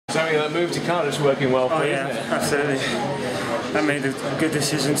Something that move to Cardiff's working well for you, yeah, isn't it? Absolutely. I made a good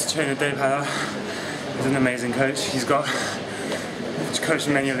decision to train with Dave Haller. He's an amazing coach. He's coached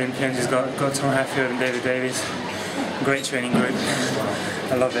many Olympians. He's got Tom Hatfield and David Davies. Great training group.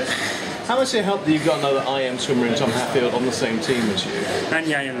 I love it. How much it helped that you've got another IM swimmer in Tom Hatfield on the same team as you? And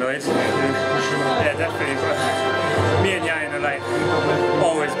Ian Lloyd. Yeah, definitely. But me and Ian are like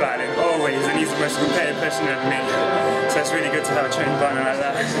always battling, always, and he's the most competitive person I've ever met. So it's really good to have a training partner like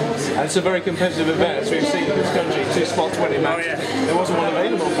that. And it's a very competitive event, as we've seen in this country, 2 spots winning matches. Oh, yeah. There wasn't one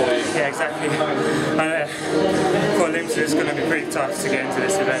available for you. Yeah, exactly. And for Olympics, it's going to be pretty tough to get into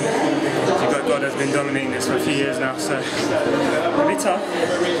this event. You've got God has been dominating this for a few years now, so it'll be tough.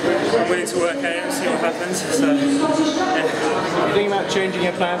 I'm willing to work at it and see what happens. So, yeah. You think about changing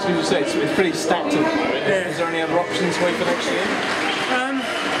your plans? Because you say it's pretty stacked at the moment. Yeah. Is there any other options for you for next year?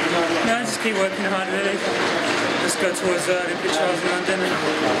 No, just keep working hard, really. Just go towards the Olympic trials in London and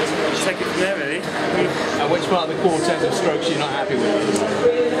take it from there, really. And which part of the quartet of strokes you're not happy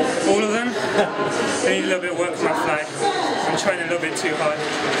with? All of them. I need a little bit of work on my fly. I'm trying a little bit too hard.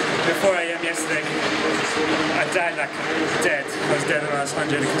 Before I am yesterday, I died like dead. I was dead on the last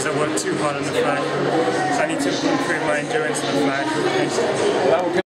 100 because I worked too hard on the fly. So I need to improve my endurance on the fly.